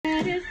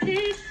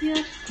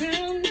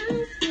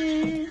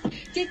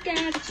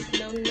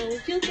don't know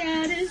you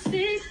gotta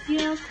fix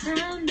your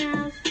crown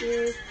now,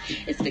 sis.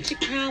 It's Fix Your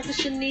Crown with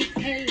Shanice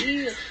K.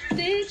 Hill.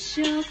 Fix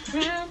your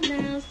crown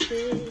now,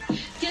 sis.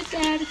 You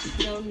gotta just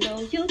don't know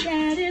you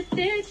gotta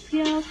fix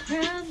your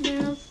crown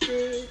now,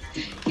 sis.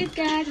 You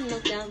gotta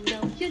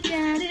no, you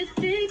gotta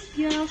fix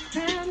your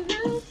crown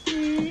now,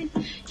 sis.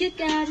 You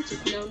gotta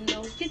just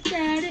no, you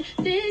gotta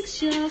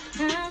fix your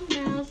crown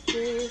now,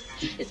 sis.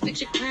 It's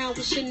Fix Your Crown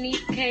with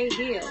Shanice K.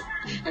 Hill.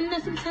 I know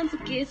sometimes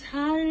it gets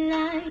hard in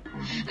life.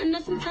 I know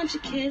sometimes you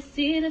can't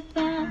see the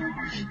far,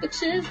 but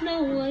just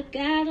know what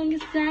God on your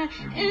side.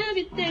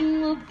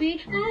 Everything will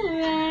be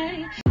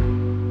alright.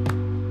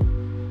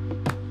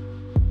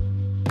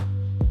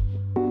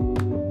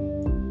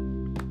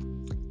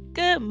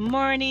 Good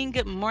morning,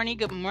 good morning,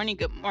 good morning,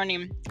 good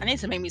morning. I need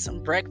to make me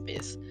some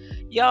breakfast.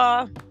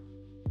 Y'all,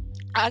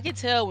 I can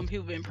tell when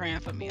people been praying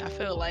for me. I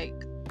feel like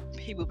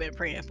people been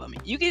praying for me.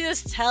 You can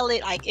just tell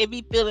it, like, it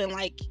be feeling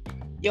like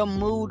your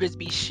mood just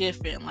be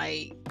shifting.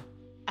 Like,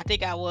 I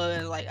think I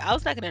was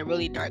like in a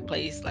really dark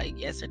place, like,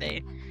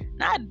 yesterday.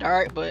 Not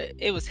dark, but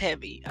it was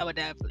heavy. I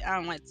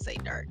don't like to say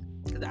dark,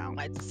 because I don't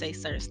like to say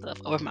certain stuff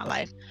over my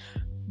life.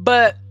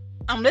 But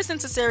I'm listening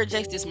to Sarah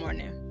Jakes this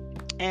morning,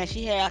 and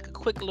she had like a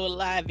quick little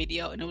live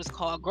video, and it was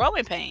called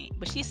Growing Pain.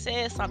 But she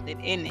said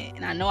something in it,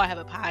 and I know I have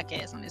a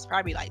podcast on this,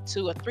 probably like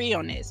 2 or 3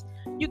 on this.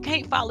 You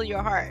can't follow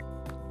your heart.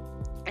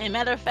 And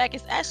matter of fact,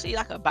 it's actually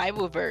like a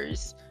Bible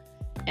verse,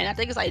 and I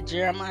think it's like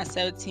Jeremiah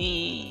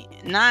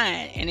 17:9,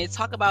 and it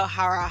talks about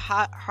how our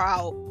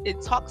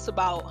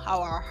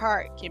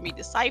heart can be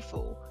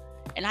deceitful,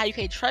 and how you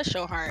can't trust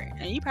your heart.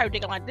 And you probably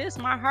thinking like, this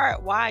my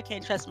heart, why I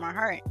can't trust my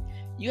heart?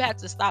 You have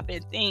to stop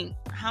and think,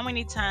 how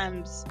many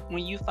times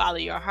when you follow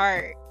your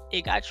heart,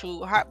 it got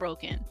you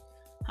heartbroken?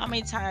 How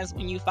many times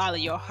when you follow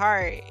your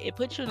heart, it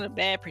put you in a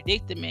bad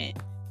predicament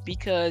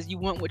because you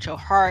went with your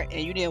heart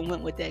and you didn't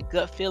went with that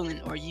gut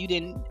feeling, or you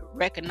didn't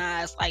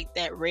recognize like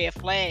that red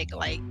flag?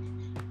 Like,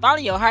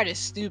 following your heart is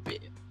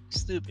stupid.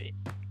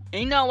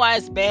 And you know why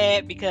it's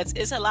bad? Because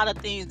it's a lot of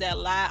things that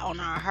lie on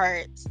our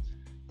hearts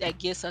that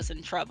gets us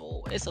in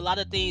trouble. It's a lot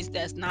of things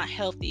that's not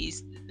healthy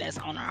that's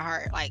on our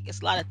heart. Like,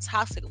 it's a lot of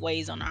toxic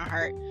ways on our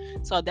heart.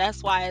 So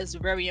that's why it's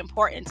very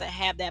important to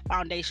have that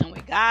foundation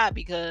with God,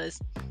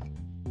 because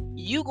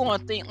you gonna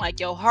think like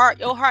your heart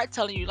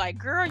telling you like,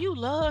 girl, you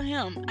love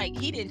him. Like,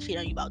 he didn't cheat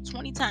on you about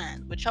 20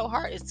 times, but your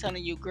heart is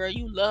telling you, girl,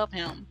 you love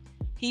him.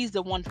 He's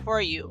the one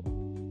for you.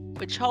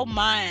 But your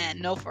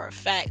mind know for a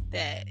fact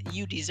that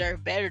you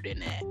deserve better than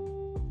that.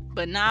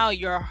 But now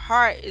your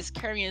heart is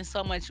carrying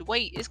so much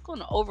weight, it's going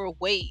to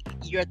overweight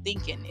your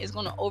thinking. It's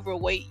going to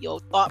overweight your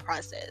thought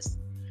process.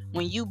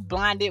 When you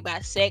blinded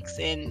by sex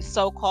and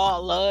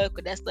so-called love,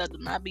 because that stuff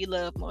do not be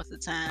love most of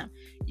the time,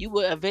 you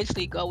will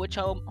eventually go with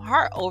your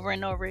heart over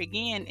and over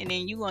again. And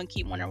then you're going to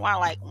keep wondering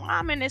why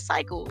I'm in this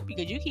cycle,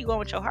 because you keep going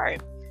with your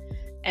heart.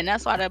 And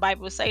that's why the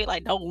Bible say,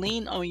 like, don't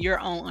lean on your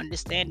own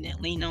understanding.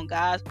 Lean on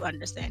God's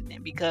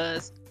understanding,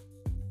 because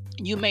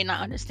you may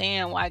not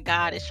understand why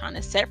God is trying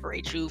to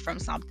separate you from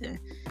something.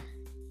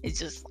 It's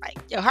just like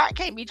your heart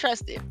can't be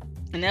trusted.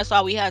 And that's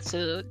why we have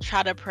to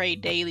try to pray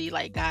daily,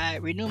 like,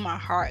 God, renew my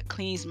heart,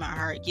 cleanse my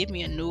heart, give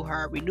me a new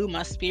heart, renew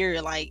my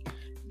spirit. Like,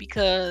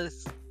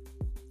 because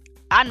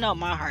I know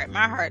my heart,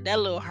 that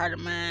little heart of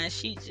mine,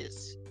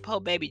 poor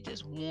baby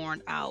just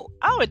worn out.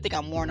 I don't think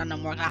I'm worn out no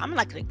more. I'm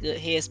like in a good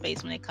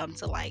headspace when it comes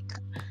to like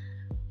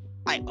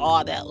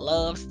all that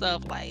love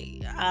stuff.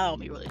 Like, I don't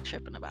be really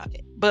tripping about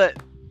it.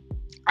 But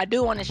I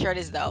do want to share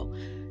this though.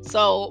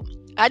 So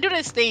I do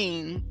this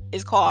thing,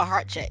 it's called a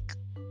heart check.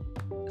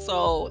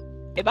 So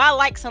if I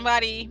like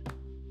somebody,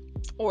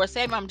 or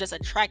say if I'm just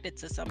attracted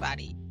to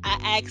somebody, I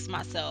ask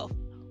myself,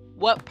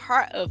 what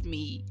part of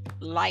me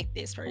like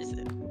this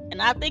person?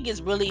 And I think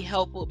it's really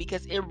helpful,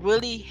 because it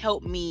really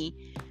helped me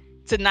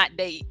to not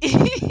date.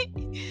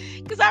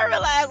 Because I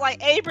realized like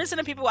 80%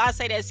 of people I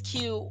say that's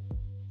cute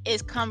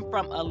is come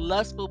from a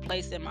lustful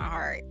place in my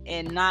heart,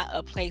 and not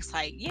a place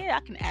like, yeah,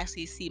 I can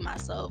actually see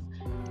myself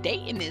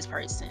dating this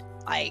person.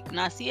 Like, when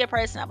I see a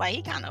person, I'm like,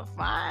 he kind of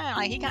fine,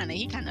 like he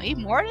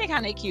more than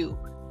kind of cute.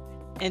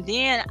 And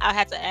then I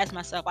have to ask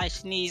myself, like,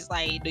 Shanice,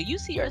 like, do you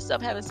see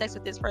yourself having sex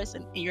with this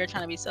person and you're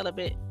trying to be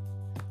celibate?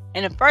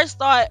 And the first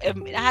thought,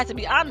 I have to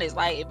be honest,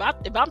 like,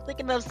 if I'm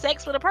thinking of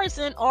sex with a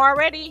person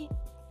already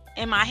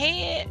in my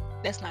head,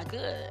 that's not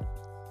good.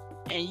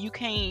 And you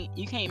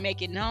can't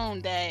make it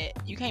known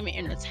that you can't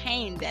even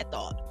entertain that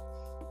thought,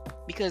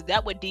 because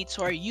that would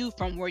detour you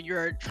from where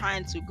you're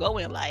trying to go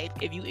in life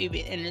if you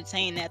even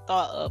entertain that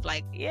thought of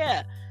like,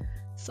 yeah.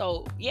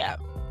 So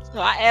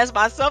I ask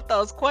myself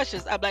those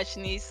questions. I'm like,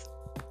 Shanice,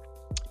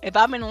 if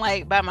I've been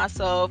like by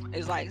myself,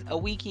 it's like a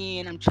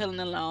weekend, I'm chilling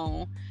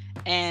alone,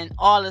 and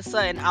all of a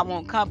sudden I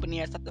want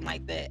company or something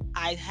like that,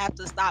 I have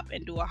to stop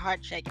and do a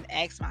heart check and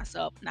ask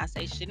myself, and I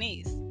say,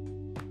 Shanice,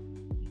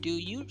 do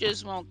you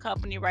just want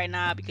company right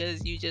now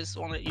because you're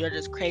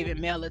just craving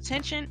male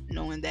attention,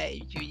 knowing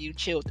that you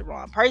chill with the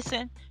wrong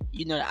person,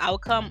 you know the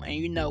outcome, and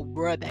you know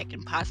where that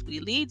can possibly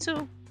lead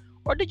to?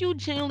 Or do you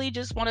genuinely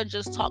just want to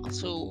just talk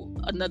to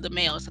another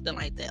male or something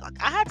like that?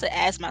 Like, I had to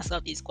ask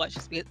myself these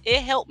questions because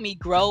it helped me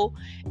grow,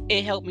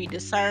 it helped me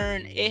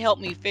discern, it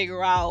helped me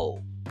figure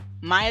out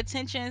my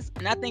intentions.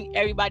 And I think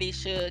everybody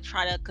should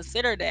try to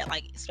consider that,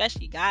 like,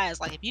 especially guys.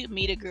 Like, if you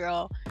meet a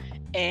girl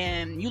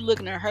and you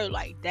looking at her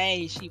like,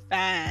 dang, she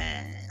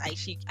fine,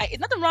 like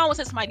nothing wrong with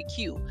saying somebody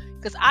cute,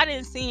 because I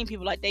didn't see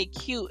people like they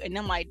cute and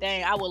I'm like,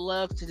 dang, I would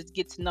love to just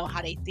get to know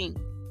how they think.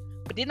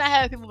 But then I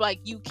have people like,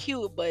 you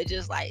cute, but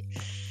just like,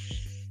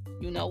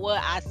 you know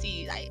what, I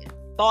see like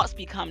thoughts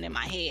be coming in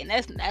my head, and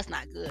that's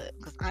not good,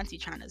 because auntie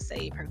trying to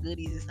save her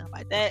goodies and stuff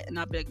like that. And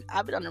I've been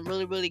on a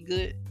really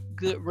good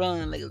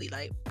run lately.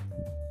 Like,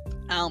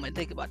 I don't even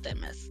think about that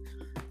mess,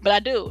 but I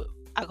do.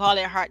 I call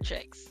it heart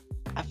checks.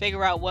 I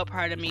figure out what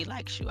part of me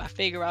likes you. I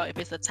figure out if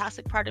it's a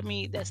toxic part of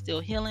me that's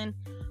still healing,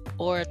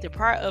 or if the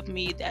part of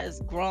me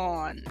that's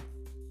grown,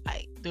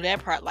 like, do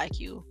that part like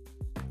you?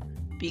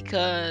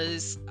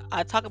 Because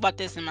I talk about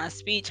this in my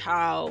speech,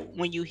 how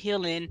when you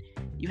healing,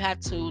 you have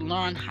to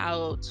learn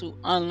how to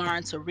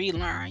unlearn to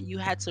relearn. You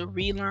have to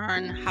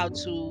relearn how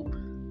to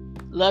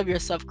love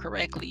yourself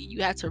correctly.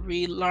 You have to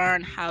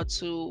relearn how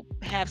to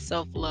have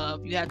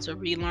self-love. You have to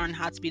relearn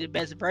how to be the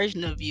best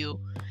version of you.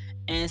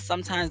 And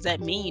sometimes that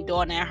means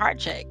doing that heart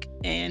check.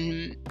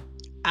 And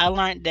I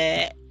learned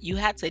that you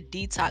have to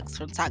detox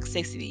from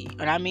toxicity.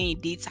 When I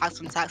mean detox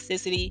from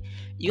toxicity,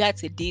 you have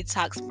to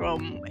detox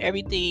from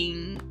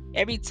everything,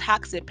 every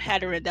toxic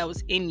pattern that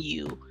was in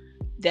you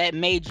that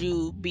made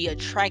you be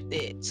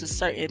attracted to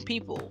certain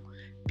people.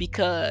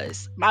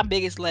 Because my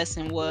biggest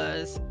lesson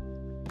was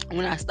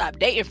when I stopped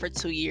dating for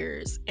 2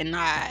 years, and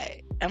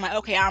I'm like,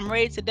 okay, I'm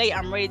ready to date,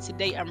 I'm ready to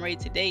date, I'm ready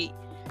to date.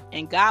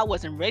 And God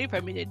wasn't ready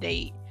for me to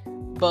date,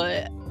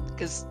 but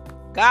because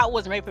God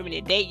wasn't ready for me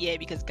to date yet,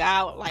 because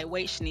God, like,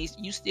 wait, Shanice,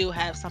 you still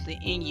have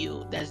something in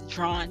you that's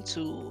drawn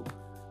to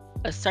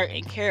a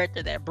certain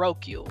character that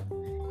broke you.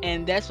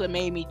 And that's what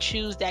made me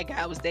choose that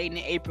guy I was dating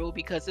in April,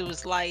 because it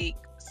was like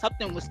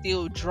something was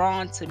still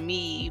drawn to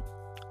me.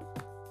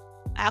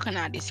 How can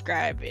I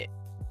describe it?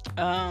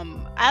 I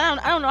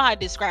don't know how I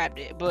described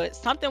it, but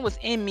something was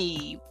in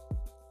me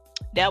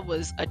that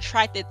was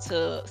attracted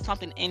to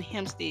something in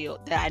him still,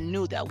 that I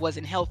knew that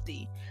wasn't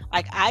healthy.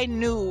 Like, I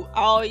knew,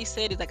 I always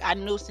said it, like, I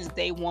knew since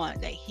day one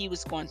that he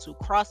was going to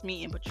cross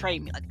me and betray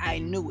me. Like, I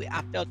knew it.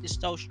 I felt it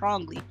so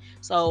strongly.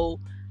 So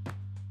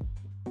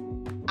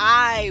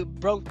I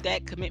broke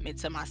that commitment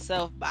to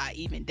myself by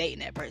even dating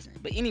that person.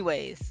 But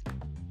anyways,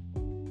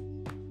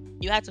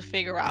 you have to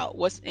figure out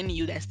what's in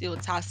you that's still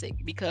toxic,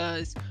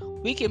 because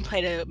we can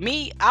play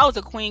I was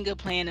a queen of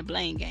playing the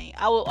blame game.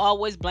 I would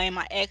always blame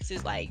my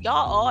exes, like, y'all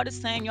all the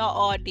same, y'all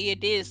all did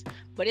this.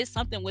 But it's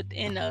something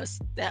within us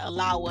that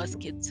allow us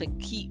to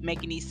keep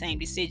making these same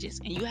decisions.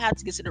 And you have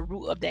to get to the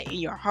root of that in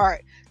your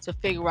heart to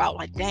figure out,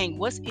 like, dang,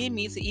 what's in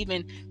me to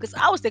even, because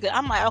I was thinking,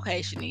 I'm like,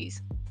 okay,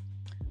 Shanice,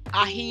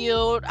 I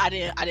healed. I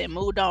didn't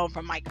move on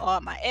from, like,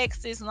 all my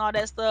exes and all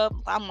that stuff.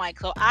 I'm like,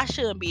 so I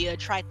shouldn't be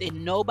attracted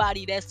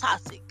nobody that's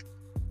toxic.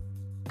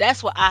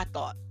 That's what I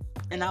thought.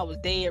 And I was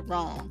dead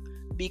wrong,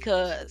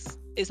 because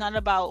it's not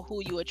about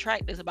who you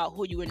attract, it's about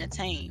who you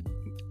entertain.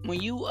 When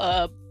you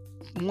a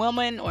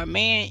woman or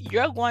man,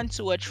 you're going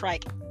to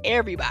attract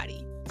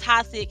everybody.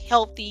 Toxic,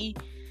 healthy,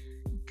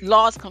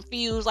 lost,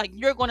 confused. Like,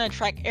 you're going to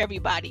attract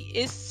everybody.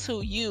 It's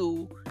to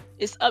you.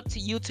 It's up to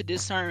you to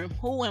discern,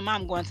 who am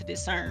I going to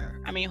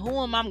discern? I mean,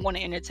 who am I going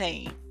to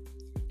entertain?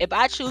 If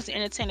I choose to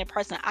entertain a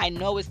person I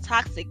know is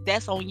toxic,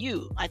 that's on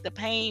you. Like, the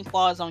pain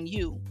falls on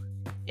you.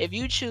 If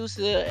you choose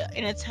to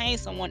entertain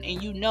someone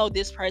and you know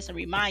this person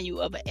remind you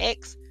of an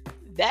ex,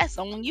 that's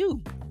on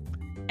you.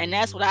 And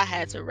that's what I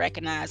had to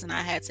recognize, and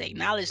I had to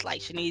acknowledge,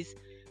 like, Shanice,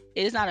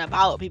 it's not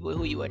about people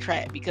who you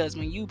attract, because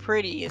when you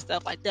pretty and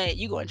stuff like that,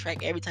 you're going to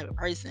attract every type of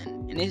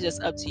person. And it's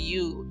just up to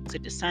you to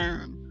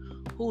discern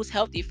who's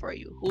healthy for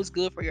you, who's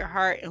good for your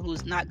heart, and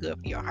who's not good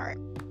for your heart.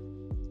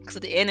 Because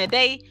at the end of the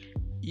day,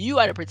 you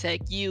got to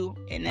protect you,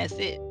 and that's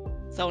it.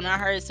 So when I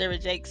heard Sarah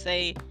Jake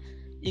say,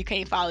 you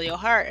can't follow your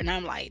heart, and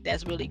I'm like,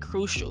 that's really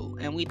crucial.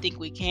 And we think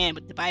we can,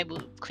 but the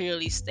Bible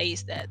clearly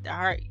states that the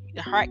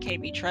heart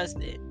can't be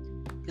trusted.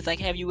 It's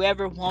like, have you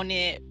ever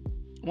wanted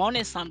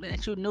something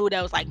that you knew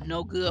that was, like,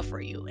 no good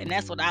for you? And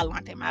that's what I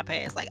learned in my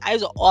past. Like, I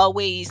used to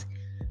always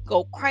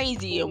go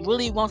crazy and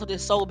really want something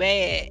so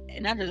bad,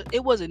 and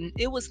it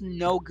was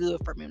no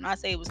good for me. When I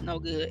say it was no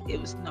good, it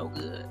was no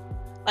good.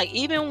 Like,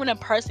 even when a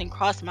person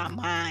crossed my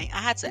mind,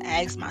 I had to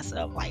ask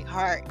myself, like,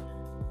 heart,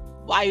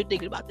 why are you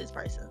thinking about this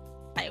person?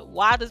 Like,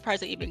 why does this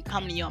person even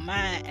come to your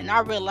mind? And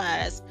I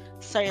realized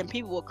certain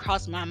people will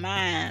cross my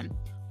mind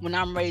when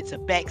I'm ready to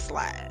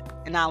backslide.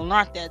 And I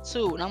learned that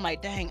too. And I'm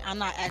like, dang, I'm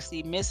not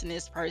actually missing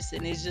this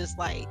person. It's just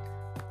like,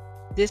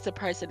 this the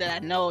person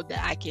that I know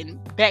that I can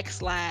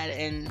backslide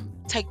and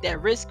take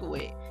that risk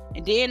with.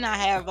 And then I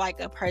have, like,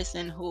 a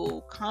person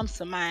who comes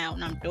to mind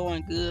when I'm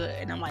doing good,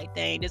 and I'm like,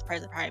 dang, this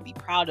person probably be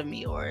proud of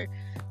me, or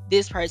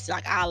this person,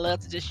 like, I love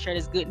to just share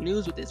this good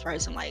news with this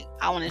person. Like,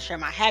 I want to share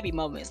my happy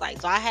moments.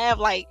 Like, so I have,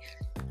 like,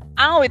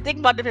 I don't even think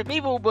about different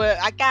people, but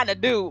I kind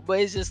of do. But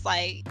it's just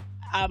like,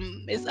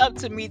 it's up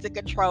to me to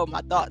control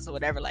my thoughts or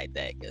whatever like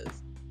that,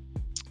 because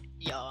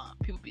y'all,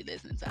 people be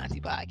listening to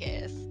Auntie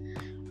podcasts.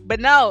 But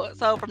no,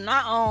 so from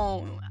now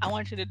on, I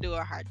want you to do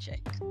a heart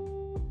check.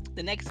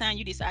 The next time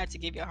you decide to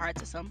give your heart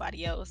to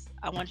somebody else,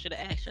 I want you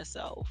to ask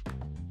yourself,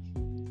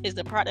 is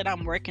the part that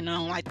I'm working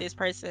on like this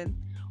person?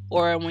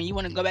 Or when you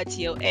want to go back to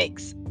your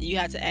ex, you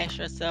have to ask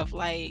yourself,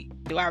 like,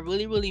 do I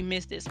really, really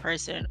miss this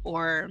person?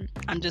 Or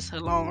I'm just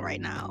alone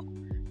right now?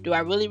 Do I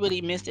really,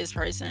 really miss this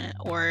person?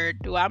 Or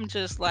do I'm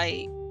just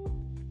like,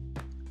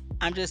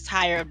 I'm just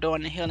tired of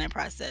doing the healing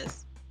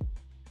process?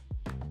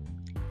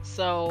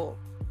 So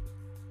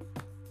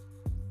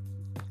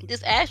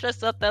just ask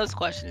yourself those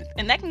questions,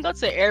 and that can go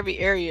to every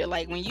area.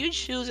 Like when you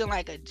choosing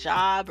like a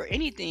job or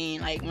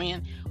anything, like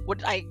when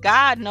what, like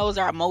God knows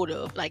our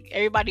motive. Like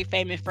everybody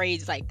famous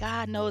phrase is like,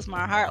 God knows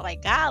my heart.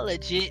 Like God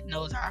legit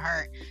knows our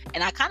heart.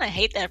 And I kind of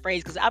hate that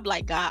phrase, because I'm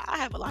like, God, I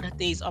have a lot of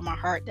things on my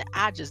heart that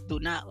I just do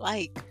not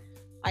like.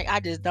 Like I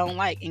just don't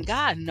like, and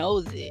God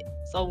knows it.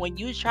 So when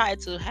you try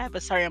to have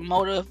a certain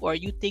motive, or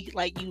you think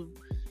like you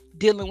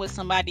dealing with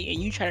somebody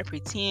and you try to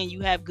pretend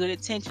you have good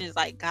intentions,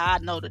 like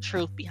God know the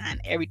truth behind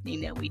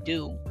everything that we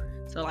do.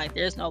 So like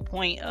there's no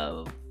point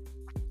of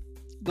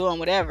doing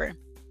whatever.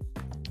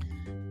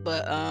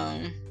 But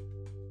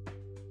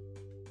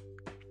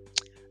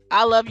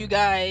I love you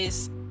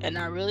guys, and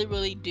I really,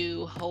 really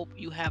do hope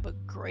you have a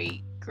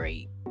great,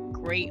 great,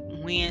 great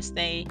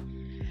Wednesday.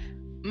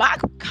 My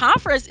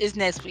conference is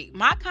next week.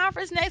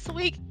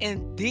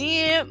 And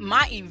then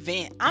my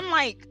event. I'm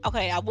like,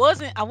 okay, I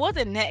wasn't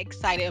that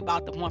excited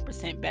about the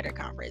 1% Better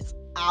conference.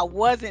 I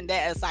wasn't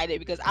that excited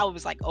because I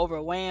was like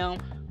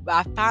overwhelmed. But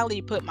I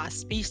finally put my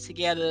speech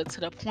together to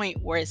the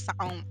point where it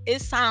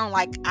sound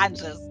like I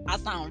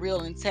sound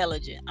real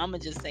intelligent. I'ma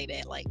just say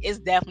that. Like it's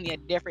definitely a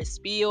different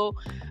spiel,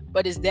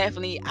 but it's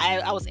definitely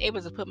I was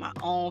able to put my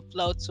own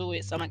flow to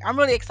it. So I'm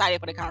really excited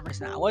for the conference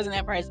now. I wasn't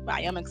at first, but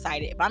I am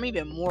excited. But I'm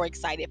even more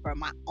excited for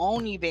my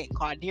own event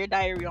called Dear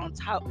Diary on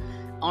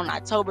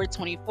October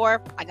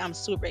 24th. Like I'm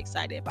super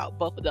excited about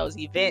both of those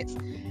events.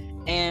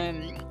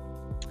 And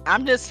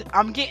I'm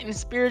getting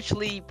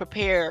spiritually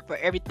prepared for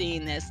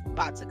everything that's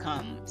about to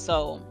come.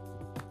 So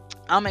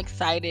I'm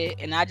excited,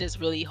 and I just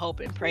really hope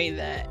and pray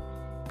that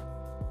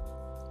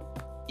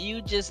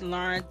you just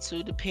learn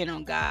to depend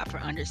on God for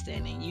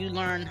understanding. You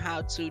learn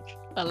how to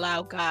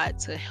allow God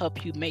to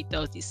help you make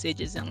those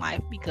decisions in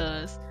life,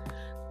 because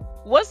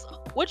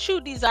what you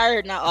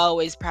desire not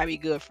always probably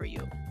good for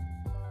you.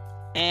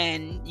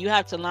 And you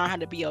have to learn how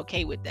to be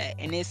okay with that.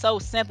 And it's so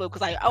simple,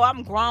 because like, oh,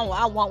 I'm grown,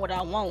 I want what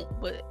I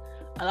want. But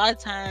a lot of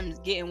times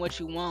getting what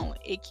you want,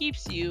 it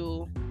keeps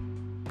you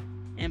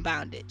in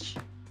bondage.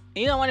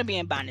 You don't want to be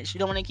in bondage. You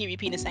don't want to keep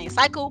repeating the same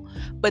cycle.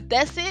 But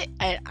that's it.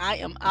 And I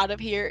am out of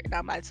here, and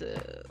I'm about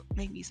to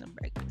make me some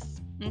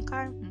breakfast.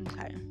 Okay?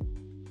 Okay.